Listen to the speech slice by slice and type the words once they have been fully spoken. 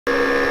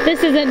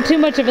This isn't too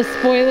much of a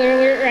spoiler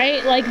alert,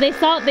 right? Like they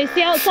saw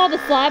the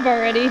slab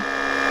already.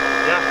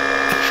 Yeah.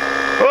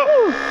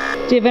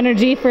 Oh. Do you have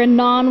energy for a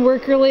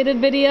non-work related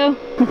video?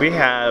 We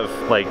have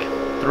like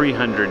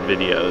 300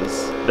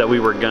 videos that we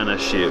were gonna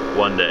shoot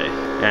one day.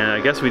 And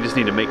I guess we just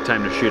need to make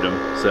time to shoot them.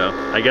 So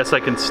I guess I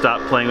can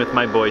stop playing with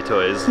my boy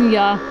toys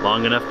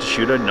long enough to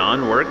shoot a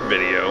non-work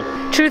video.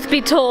 Truth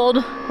be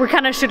told, we're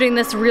kind of shooting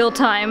this real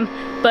time,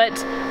 but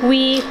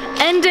we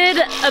ended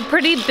a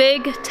pretty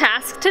big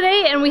task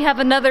today and we have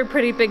another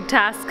pretty big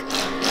task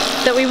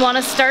that we want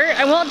to start.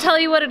 I won't tell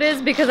you what it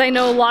is because I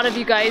know a lot of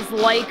you guys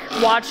like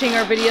watching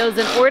our videos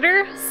in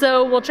order,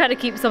 so we'll try to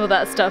keep some of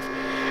that stuff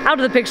out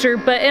of the picture.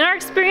 But in our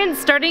experience,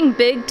 starting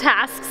big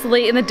tasks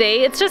late in the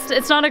day,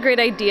 it's not a great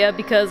idea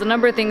because a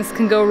number of things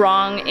can go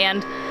wrong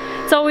and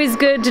it's always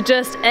good to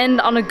just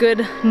end on a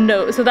good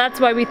note. So that's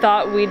why we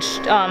thought we'd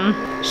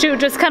shoot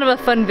just kind of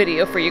a fun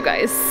video for you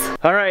guys.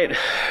 All right,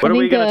 what are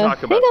we gonna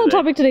talk about I think the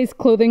topic today is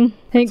clothing.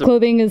 I think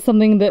clothing is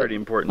something that pretty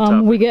important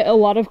topic. We get a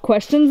lot of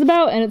questions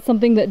about, and it's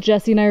something that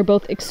Jesse and I are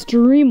both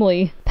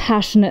extremely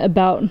passionate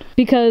about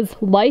because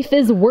life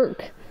is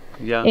work.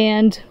 Yeah.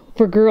 And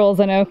for girls,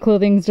 I know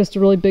clothing is just a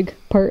really big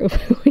part of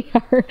who we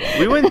are.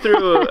 We went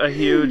through a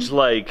huge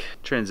like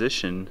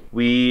transition.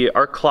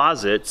 Our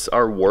closets,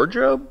 our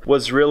wardrobe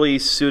was really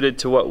suited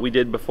to what we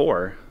did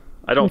before.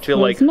 I don't feel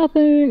like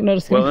nothing. No,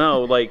 just kidding. well,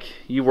 no, like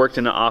you worked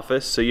in an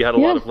office, so you had a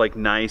lot of like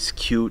nice,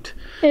 cute,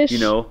 you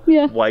know,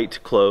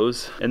 white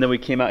clothes. And then we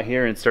came out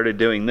here and started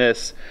doing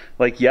this.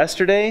 Like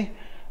yesterday,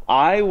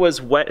 I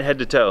was wet head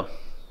to toe.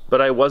 But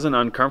I wasn't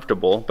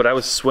uncomfortable, but I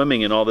was swimming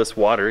in all this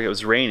water. It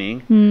was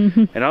raining,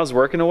 and I was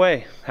working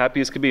away,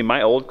 happy as could be.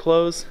 My old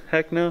clothes,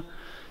 heck no.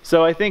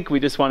 So I think we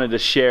just wanted to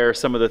share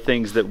some of the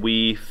things that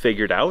we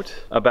figured out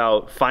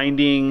about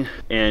finding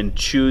and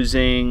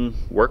choosing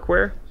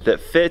workwear that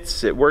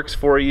fits, it works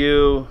for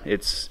you,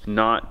 it's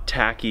not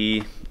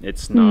tacky,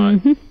 it's not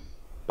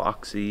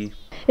boxy.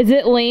 Is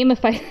it lame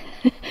if I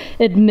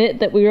admit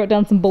that we wrote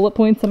down some bullet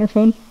points on our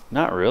phone?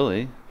 Not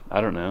really,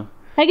 I don't know.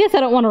 I guess I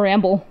don't want to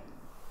ramble.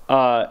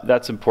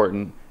 That's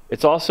important.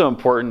 It's also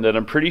important that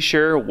I'm pretty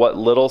sure what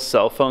little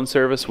cell phone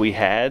service we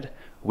had,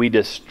 we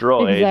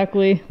destroyed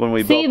when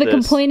we built this. See, the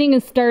complaining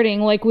is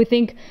starting. Like, we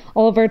think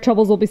all of our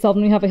troubles will be solved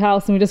when we have a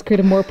house, and we just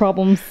created more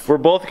problems. We're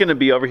both going to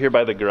be over here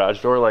by the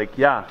garage door like,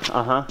 yeah,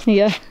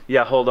 Yeah.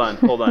 Yeah, hold on.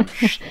 Well,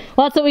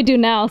 that's what we do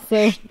now,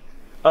 so.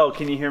 Oh,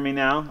 can you hear me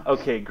now?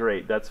 Okay,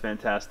 great. That's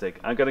fantastic.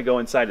 I'm going to go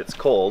inside. It's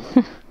cold.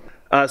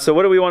 So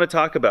what do we want to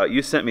talk about?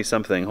 You sent me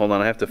something. Hold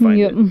on, I have to find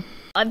it.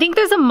 I think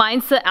there's a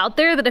mindset out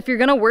there that if you're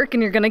gonna work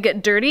and you're gonna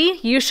get dirty,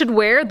 you should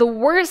wear the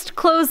worst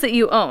clothes that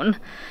you own.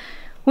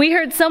 We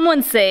heard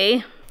someone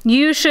say,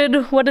 you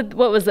should, what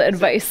was the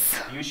advice?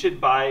 You should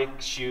buy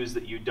shoes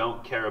that you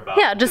don't care about.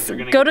 Yeah, just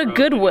go to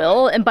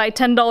Goodwill and buy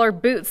 $10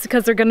 boots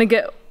because they're gonna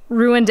get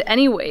ruined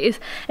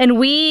anyways. And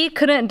we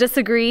couldn't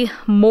disagree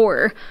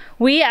more.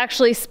 We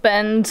actually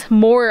spend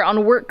more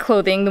on work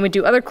clothing than we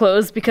do other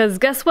clothes because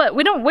guess what?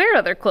 We don't wear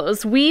other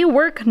clothes. We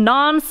work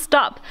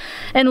non-stop.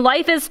 And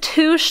life is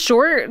too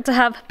short to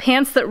have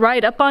pants that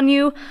ride up on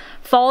you,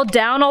 fall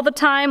down all the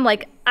time.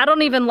 Like, I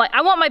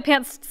want my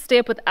pants to stay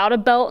up without a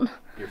belt.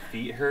 Your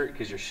feet hurt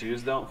because your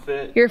shoes don't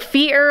fit. Your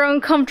feet are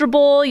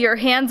uncomfortable, your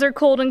hands are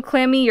cold and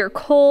clammy, you're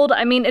cold.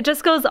 I mean, it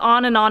just goes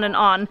on and on and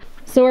on.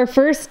 So our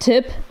first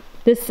tip,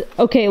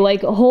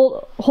 like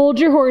hold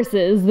your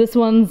horses. This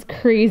one's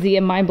crazy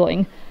and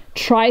mind-blowing.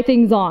 Try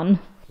things on.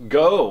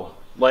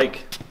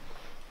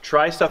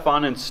 Try stuff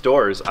on in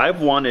stores.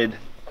 I've wanted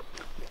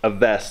a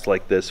vest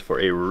like this for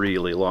a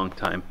really long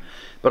time,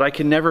 but I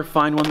can never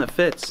find one that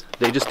fits.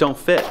 They just don't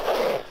fit.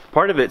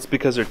 Part of it's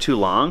because they're too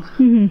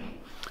long.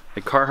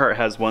 Like Carhartt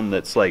has one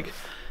that's like,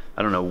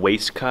 I don't know,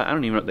 waist cut. I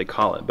don't even know what they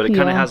call it, but it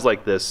kind of has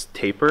like this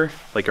taper,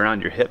 like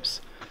around your hips,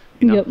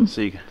 you know?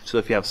 So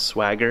if you have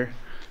swagger,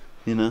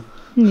 you know?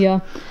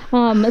 Yeah.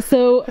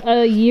 So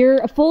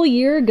a full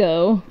year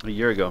ago,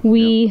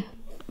 we,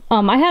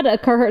 I had a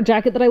Carhartt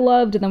jacket that I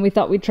loved, and then we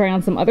thought we'd try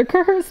on some other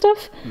Carhartt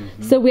stuff.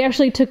 So we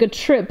actually took a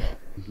trip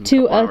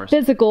to a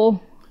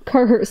physical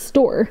Carhartt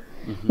store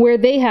where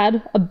they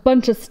had a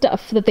bunch of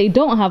stuff that they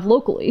don't have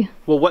locally.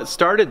 Well, what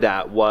started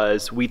that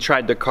was we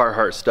tried the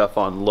Carhartt stuff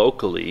on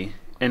locally,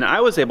 and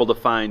I was able to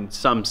find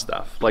some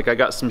stuff. Like I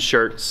got some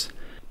shirts,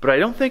 but I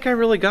don't think I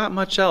really got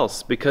much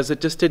else because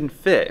it just didn't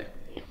fit.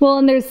 Well,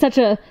 and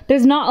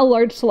there's not a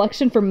large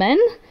selection for men,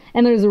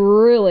 and there's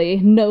really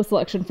no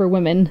selection for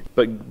women.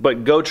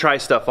 But go try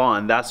stuff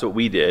on, that's what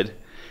we did.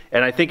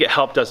 And I think it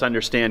helped us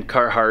understand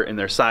Carhartt and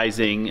their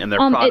sizing and their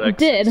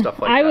products and stuff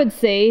like that. I would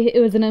say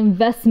it was an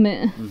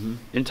investment.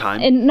 In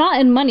time. And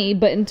not in money,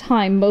 but in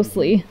time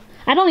mostly.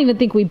 I don't even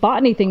think we bought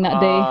anything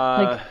that day.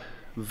 Like,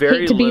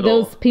 very hate to be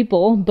those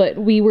people, but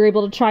we were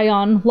able to try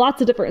on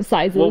lots of different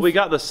sizes. Well, we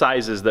got the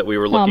sizes that we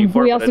were looking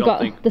for. We also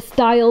got the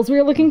styles we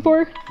were looking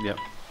for. Yep.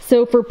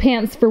 So for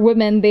pants for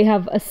women, they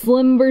have a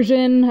slim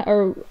version,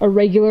 or a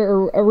regular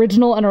or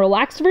original, and a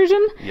relaxed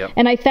version. Yep.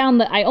 And I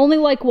found that I only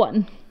like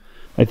one.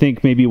 I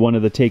think maybe one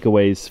of the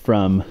takeaways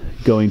from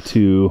going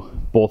to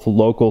both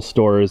local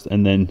stores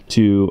and then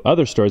to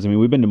other stores. I mean,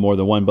 we've been to more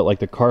than one, but like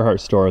the Carhartt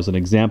store as an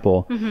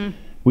example,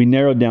 we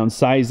narrowed down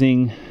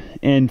sizing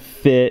and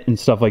fit and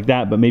stuff like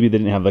that, but maybe they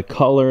didn't have the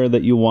color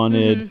that you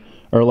wanted.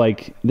 Or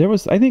like there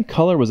was, I think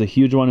color was a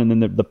huge one, and then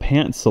the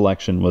pants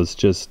selection was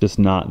just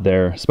not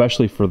there,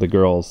 especially for the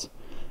girls.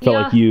 Felt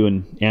like you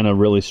and Anna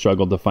really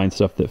struggled to find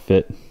stuff that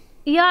fit.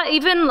 Yeah,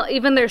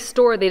 even their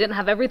store, they didn't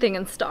have everything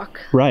in stock.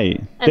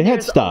 Right. And they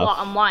had stuff. A lot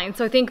online.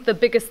 So I think the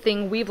biggest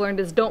thing we've learned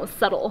is don't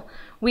settle.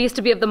 We used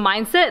to be of the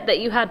mindset that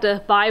you had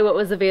to buy what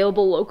was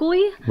available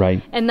locally.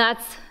 Right. And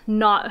that's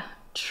not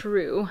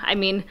true. I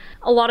mean,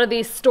 a lot of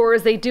these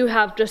stores, they do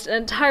have just an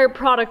entire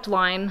product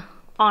line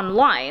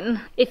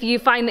online. If you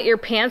find that your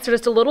pants are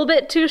just a little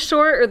bit too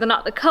short, or they're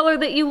not the color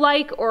that you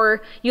like,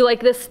 or you like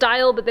this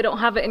style but they don't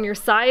have it in your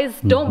size,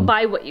 don't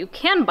buy what you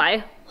can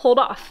buy. Hold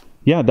off.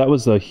 Yeah, that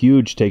was a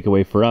huge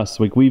takeaway for us.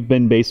 Like, we've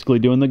been basically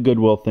doing the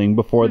Goodwill thing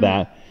before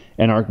that,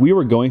 and we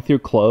were going through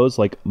clothes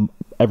like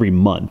every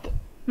month.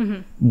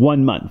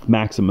 1 month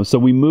maximum. So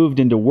we moved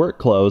into work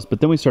clothes,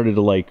 but then we started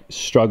to like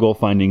struggle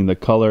finding the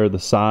color, the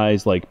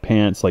size, like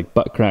pants, like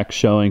butt cracks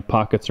showing,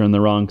 pockets are in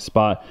the wrong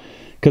spot,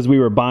 because we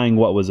were buying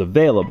what was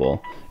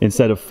available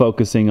instead of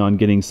focusing on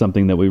getting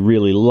something that we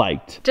really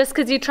liked. Just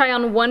because you try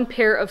on one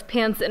pair of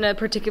pants in a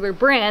particular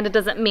brand, it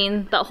doesn't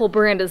mean that whole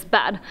brand is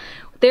bad.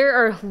 There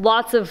are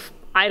lots of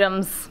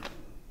items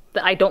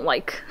that I don't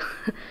like.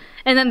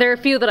 And then there are a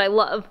few that I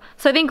love.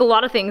 So I think a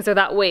lot of things are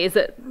that way, is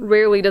that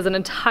rarely does an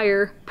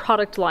entire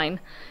product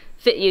line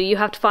fit you. You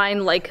have to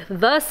find like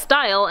the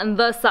style and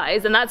the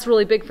size, and that's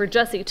really big for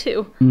Jessie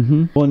too.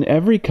 Well, and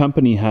every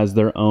company has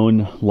their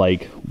own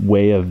like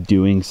way of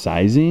doing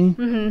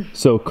sizing.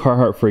 So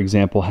Carhartt, for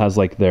example, has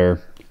like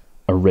their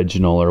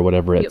original or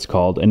whatever it's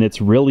called, and it's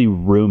really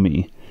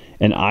roomy,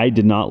 and I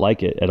did not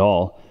like it at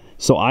all.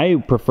 So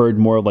I preferred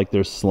more of like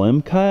their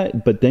slim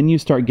cut, but then you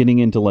start getting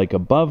into like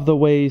above the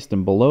waist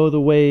and below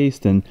the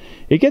waist, and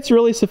it gets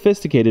really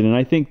sophisticated. And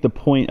I think the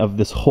point of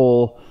this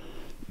whole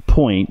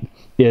point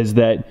is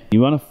that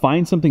you want to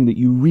find something that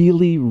you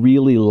really,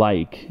 really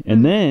like.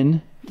 And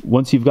then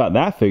once you've got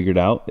that figured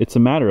out, it's a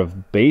matter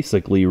of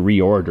basically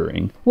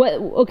reordering.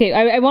 Okay,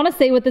 I want to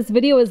say what this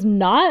video is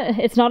not.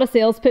 It's not a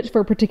sales pitch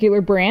for a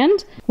particular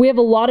brand. We have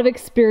a lot of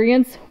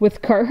experience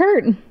with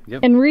Carhartt,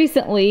 and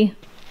recently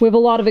we have a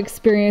lot of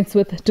experience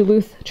with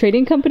Duluth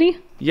Trading Company.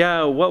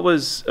 Yeah, what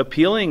was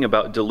appealing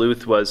about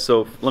Duluth was,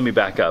 so let me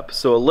back up.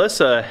 So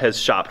Alyssa has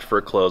shopped for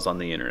clothes on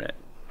the internet.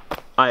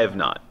 I have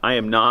not. I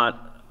am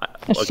not.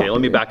 Okay, let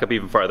me back up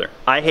even farther.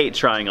 I hate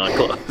trying on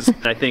clothes.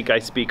 I think I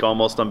speak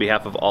almost on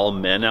behalf of all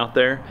men out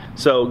there.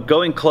 So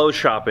going clothes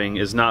shopping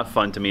is not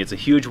fun to me. It's a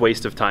huge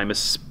waste of time,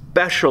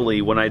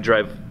 especially when I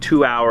drive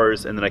 2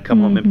 hours and then I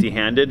come home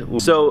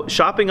empty-handed. So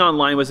shopping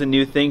online was a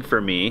new thing for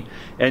me.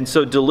 And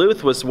so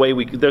Duluth was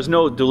there's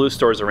no Duluth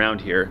stores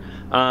around here.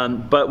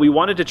 But we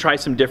wanted to try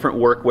some different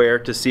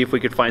workwear to see if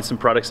we could find some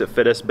products that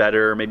fit us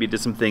better, maybe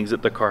did some things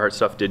that the Carhartt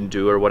stuff didn't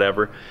do or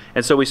whatever.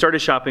 And so we started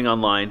shopping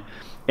online,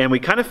 and we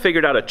kind of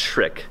figured out a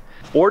trick.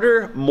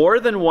 Order more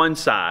than one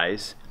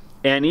size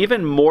and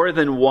even more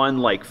than one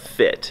like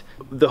fit.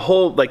 The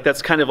whole, like,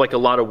 that's kind of like a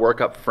lot of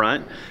work up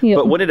front.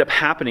 But what ended up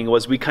happening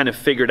was we kind of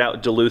figured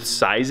out Duluth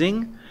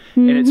sizing,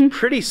 and it's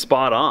pretty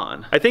spot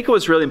on. I think it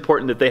was really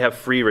important that they have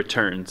free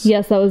returns.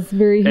 Yes, that was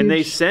very huge. And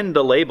they send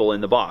the label in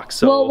the box.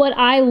 So, well, what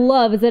I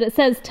love is that it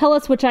says, tell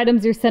us which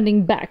items you're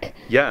sending back.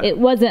 Yeah. It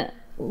wasn't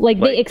like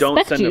they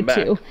expect you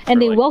to,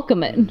 and they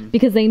welcome it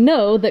because they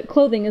know that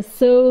clothing is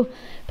so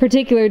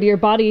particular to your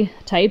body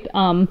type,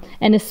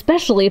 and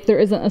especially if there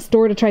isn't a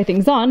store to try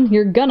things on,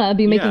 you're gonna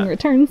be making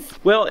returns.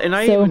 Well, and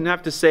I even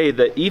have to say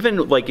that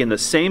even like in the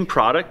same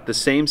product, the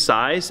same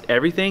size,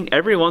 everything,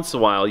 every once in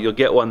a while you'll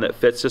get one that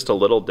fits just a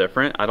little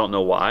different. I don't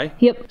know why.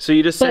 So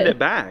you just send it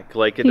back,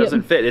 like it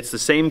doesn't fit. It's the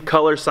same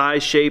color,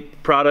 size,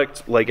 shape,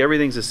 product, like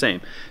everything's the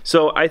same.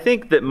 So I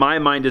think that my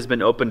mind has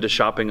been open to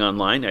shopping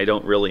online. I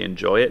don't really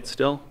enjoy it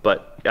still,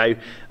 but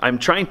I'm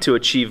trying to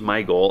achieve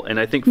my goal, and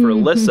I think for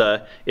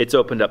Alyssa, it's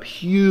opened up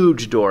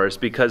huge doors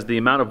because the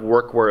amount of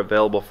workwear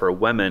available for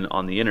women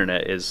on the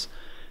internet is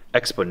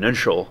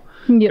exponential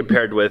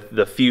compared with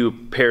the few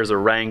pairs of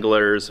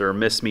Wranglers or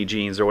Miss Me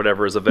jeans or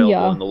whatever is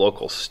available in the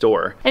local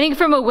store. I think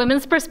from a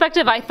women's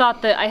perspective, I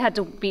thought that I had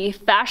to be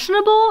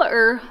fashionable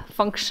or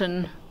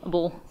functionable.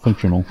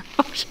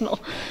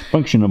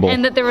 Functionable.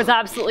 And that there was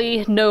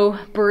absolutely no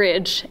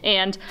bridge.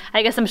 And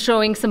I guess I'm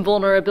showing some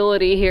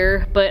vulnerability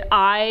here, but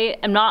I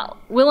am not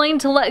willing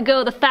to let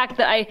go of the fact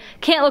that I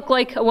can't look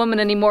like a woman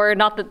anymore.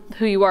 Not that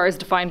who you are is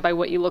defined by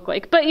what you look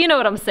like, but you know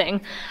what I'm saying.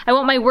 I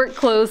want my work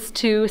clothes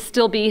to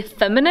still be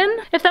feminine,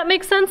 if that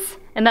makes sense.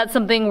 And that's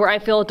something where I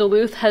feel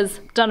Duluth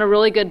has done a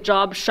really good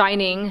job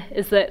shining,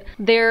 is that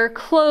their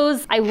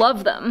clothes, I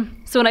love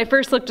them. So when I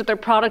first looked at their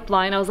product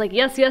line, I was like,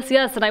 yes, yes,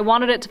 yes, and I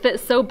wanted it to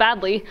fit so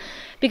badly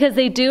because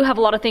they do have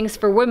a lot of things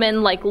for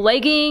women, like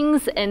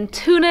leggings and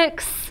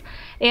tunics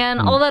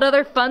and all that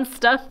other fun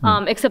stuff,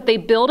 except they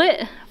build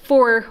it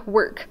for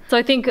work. So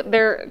I think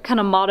their kind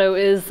of motto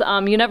is,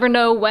 you never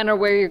know when or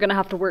where you're gonna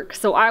have to work.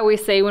 So I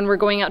always say when we're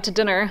going out to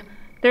dinner,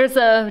 there's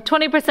a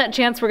 20%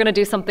 chance we're gonna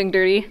do something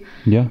dirty.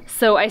 Yeah.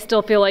 So I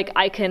still feel like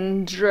I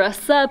can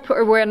dress up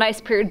or wear a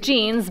nice pair of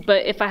jeans,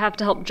 but if I have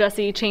to help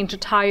Jesse change a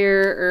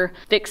tire or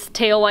fix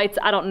taillights,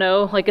 I don't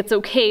know, like it's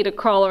okay to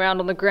crawl around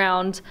on the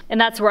ground. And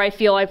that's where I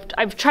feel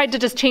I've tried to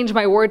just change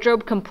my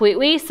wardrobe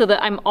completely so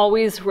that I'm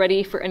always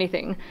ready for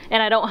anything.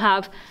 And I don't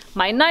have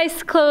my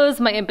nice clothes,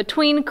 my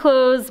in-between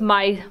clothes,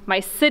 my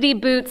city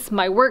boots,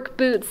 my work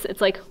boots.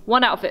 It's like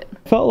one outfit.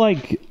 Felt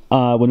like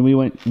when we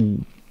went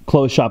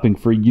clothes shopping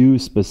for you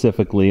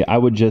specifically, I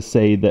would just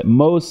say that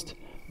most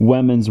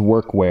women's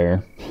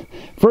workwear,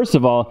 first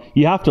of all,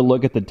 you have to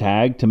look at the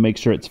tag to make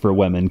sure it's for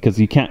women because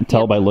you can't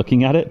tell by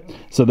looking at it.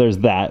 So there's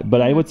that.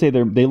 But I would say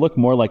they look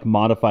more like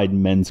modified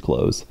men's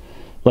clothes.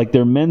 Like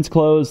they're men's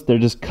clothes, they're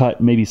just cut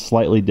maybe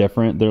slightly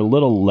different. They're a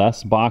little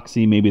less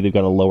boxy. Maybe they've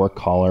got a lower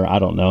collar. I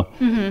don't know.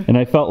 And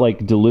I felt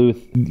like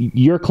Duluth,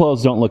 your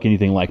clothes don't look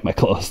anything like my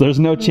clothes. There's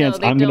no chance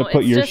I'm going to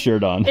put your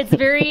shirt on. It's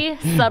very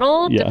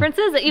subtle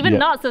differences, even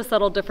not so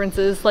subtle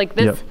differences. Like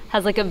this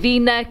has like a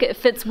V-neck, it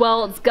fits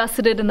well, it's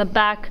gusseted in the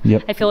back.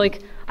 I feel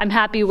like I'm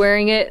happy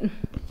wearing it.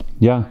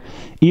 Yeah.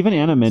 Even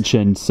Anna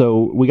mentioned,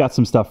 so we got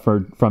some stuff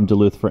from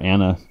Duluth for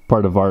Anna,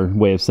 part of our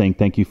way of saying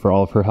thank you for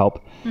all of her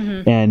help.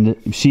 And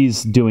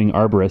she's doing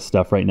arborist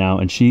stuff right now,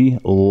 and she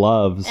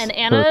loves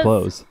her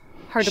clothes.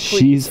 Hard to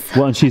please.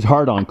 She's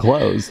hard on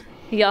clothes.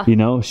 You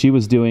know, she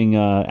was doing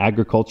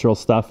agricultural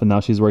stuff, and now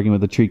she's working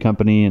with a tree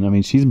company, and I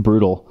mean, she's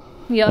brutal.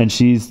 And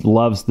she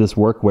loves this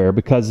workwear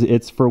because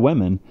it's for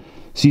women.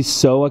 She's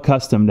so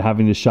accustomed to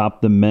having to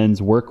shop the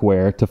men's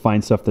workwear to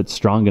find stuff that's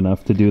strong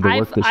enough to do the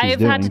work that she's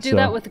doing. I've had to do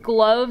that with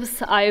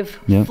gloves. I've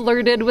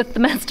flirted with the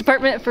men's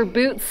department for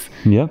boots.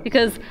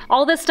 Because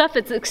all this stuff,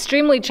 it's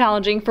extremely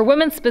challenging for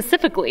women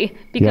specifically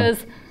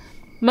because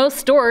most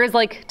stores,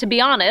 like, to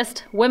be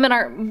honest, women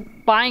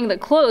aren't buying the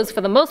clothes for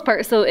the most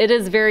part, so it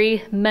is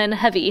very men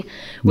heavy,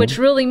 which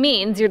really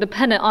means you're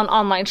dependent on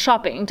online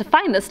shopping to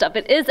find this stuff.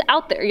 It is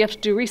out there. You have to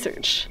do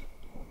research.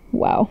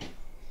 Wow.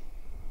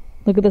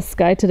 Look at the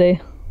sky today.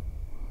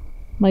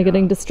 Am I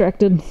getting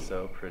distracted?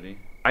 So pretty.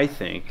 I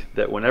think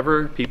that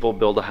whenever people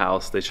build a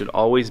house, they should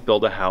always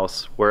build a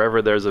house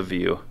wherever there's a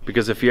view.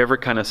 Because if you're ever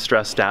kind of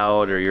stressed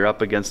out or you're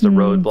up against a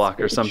roadblock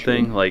or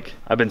something, like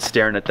I've been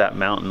staring at that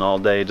mountain all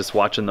day, just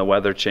watching the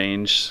weather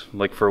change.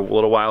 Like for a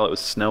little while it was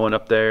snowing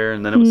up there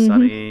and then it was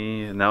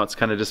sunny and now it's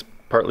kind of just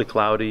partly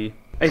cloudy.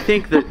 I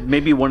think that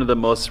maybe one of the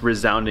most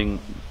resounding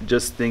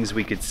just things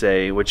we could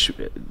say, which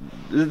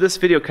this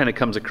video kind of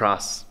comes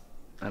across,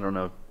 I don't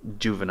know,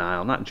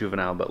 juvenile, not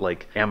juvenile, but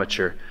like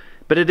amateur.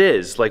 But it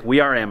is, like we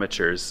are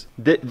amateurs.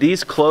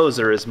 These clothes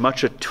are as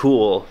much a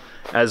tool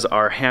as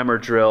our hammer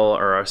drill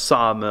or our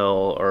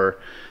sawmill or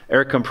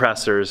air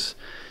compressors.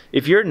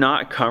 If you're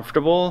not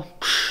comfortable,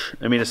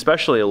 I mean,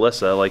 especially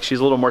Alyssa, like she's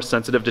a little more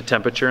sensitive to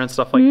temperature and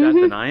stuff like that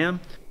than I am.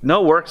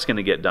 No work's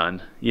gonna get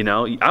done, you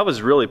know? I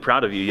was really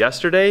proud of you.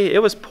 Yesterday,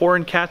 it was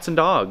pouring cats and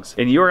dogs,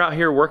 and you were out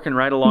here working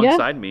right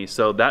alongside me,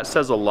 so that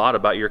says a lot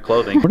about your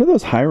clothing. What are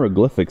those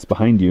hieroglyphics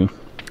behind you?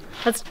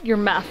 That's your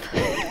math.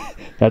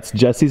 That's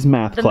Jesse's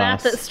math class. The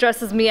math that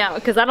stresses me out,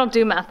 because I don't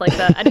do math like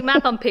that. I do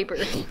math on paper.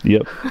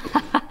 Yep.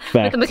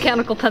 With a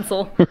mechanical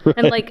pencil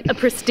and like a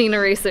pristine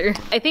eraser.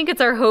 I think it's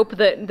our hope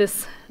that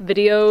this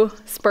video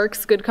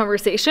sparks good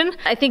conversation.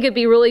 I think it'd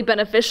be really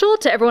beneficial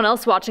to everyone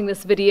else watching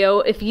this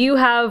video. If you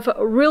have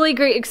a really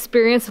great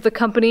experience with a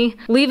company,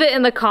 leave it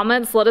in the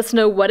comments. Let us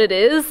know what it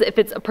is. If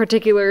it's a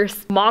particular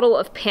model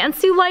of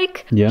pants you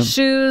like,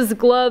 shoes,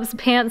 gloves,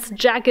 pants,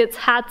 jackets,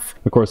 hats.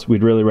 Of course,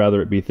 we'd really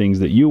rather it be things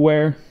that you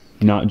wear,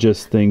 not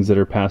just things that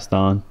are passed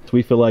on.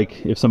 We feel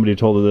like if somebody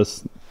told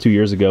us this 2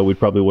 years ago, we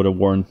probably would have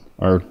worn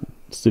our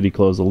city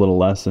clothes a little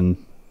less and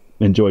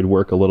enjoyed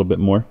work a little bit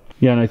more.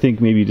 Yeah, and I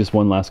think maybe just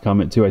one last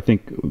comment too. I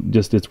think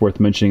just it's worth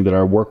mentioning that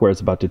our workwear is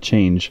about to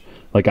change.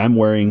 Like I'm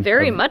wearing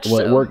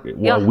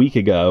a week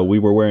ago we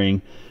were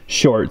wearing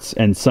shorts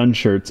and sun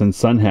shirts and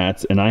sun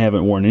hats, and I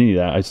haven't worn any of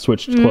that. I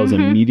switched clothes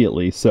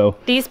immediately. So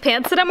these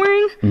pants that I'm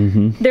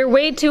wearing, they're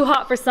way too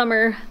hot for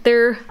summer.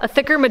 They're a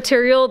thicker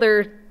material.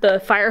 They're the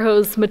fire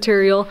hose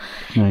material.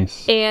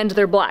 Nice. And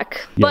they're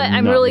black. Yeah, but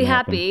I'm really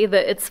happy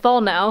that it's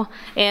fall now,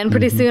 and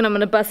pretty soon I'm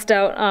gonna bust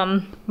out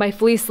my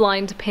fleece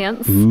lined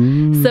pants.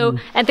 So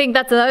I think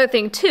that's another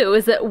thing too,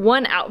 is that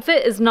one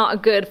outfit is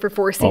not good for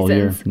 4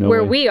 seasons.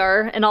 Where we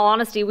are, in all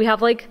honesty, we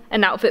have like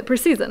an outfit per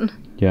season.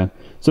 Yeah.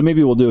 So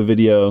maybe we'll do a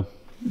video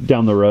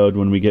down the road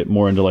when we get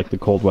more into like the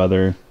cold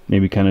weather,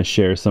 maybe kind of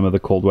share some of the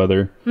cold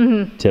weather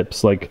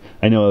tips. Like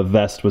I know a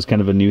vest was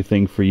kind of a new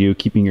thing for you,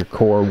 keeping your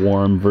core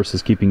warm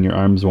versus keeping your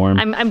arms warm.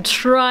 I'm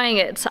trying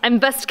it. I'm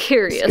vest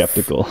curious.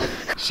 Skeptical.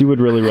 She would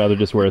really rather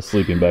just wear a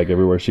sleeping bag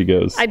everywhere she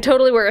goes. I'd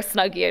totally wear a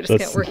Snuggie. I just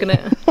can't work in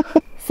it.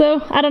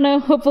 So I don't know.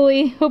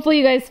 Hopefully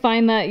you guys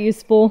find that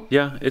useful.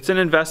 Yeah, it's an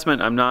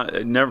investment. I'm not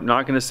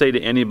going to say to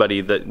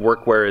anybody that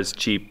workwear is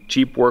cheap.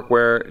 Cheap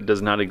workwear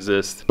does not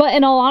exist. But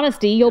in all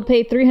honesty, you'll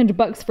pay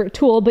 $300 for a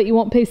tool, but you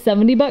won't pay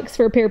 $70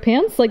 for a pair of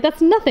pants. Like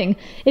that's nothing.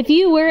 If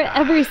you wear it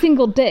every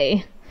single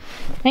day.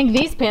 I think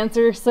these pants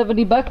are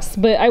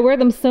 $70, but I wear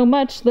them so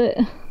much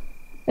that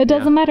It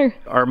doesn't matter.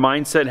 Our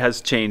mindset has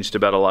changed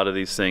about a lot of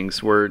these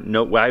things.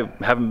 I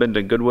haven't been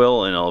to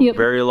Goodwill in a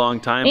very long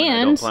time, and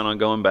I don't plan on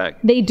going back.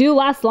 They do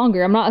last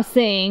longer. I'm not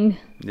saying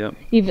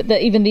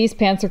even these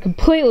pants are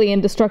completely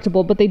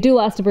indestructible, but they do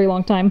last a very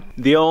long time.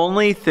 The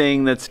only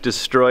thing that's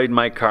destroyed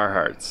my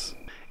Carhartts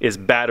is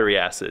battery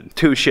acid.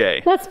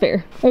 Touché. That's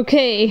fair.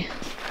 Okay,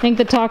 I think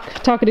the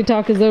talkity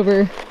talk is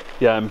over.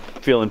 Yeah, I'm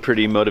feeling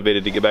pretty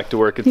motivated to get back to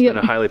work. It's been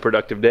a highly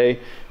productive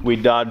day. We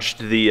dodged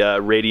the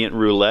Radiant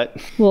Roulette.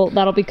 Well,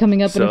 that'll be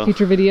coming up in a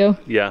future video.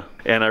 Yeah,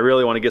 and I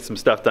really want to get some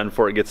stuff done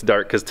before it gets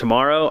dark, because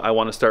tomorrow I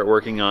want to start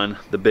working on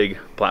the big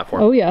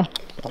platform. Oh yeah.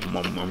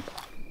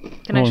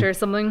 Can I share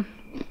something?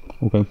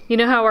 Okay. You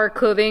know how our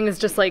clothing is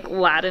just like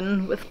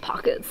laden with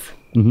pockets?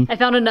 I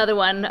found another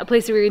one, a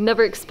place where you'd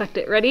never expect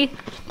it. Ready?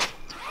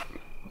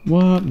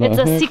 What the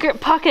heck? a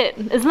secret pocket.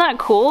 Isn't that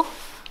cool?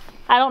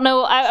 I don't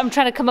know. I'm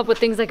trying to come up with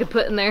things I could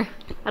put in there.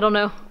 I don't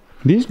know.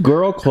 These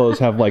girl clothes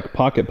have like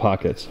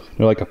pockets.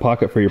 They're like a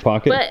pocket for your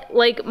pocket. But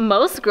like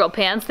most girl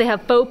pants, they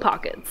have faux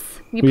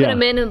pockets. You put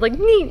them in and like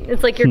neat.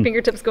 It's like your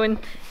fingertips going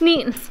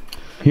neat.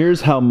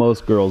 Here's how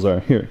most girls are.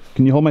 Here,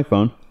 can you hold my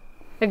phone?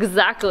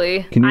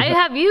 Exactly. I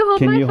have you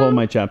hold my phone? Can you hold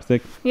my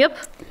chapstick? Yep.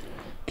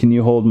 Can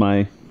you hold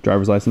my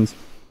driver's license?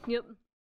 Yep.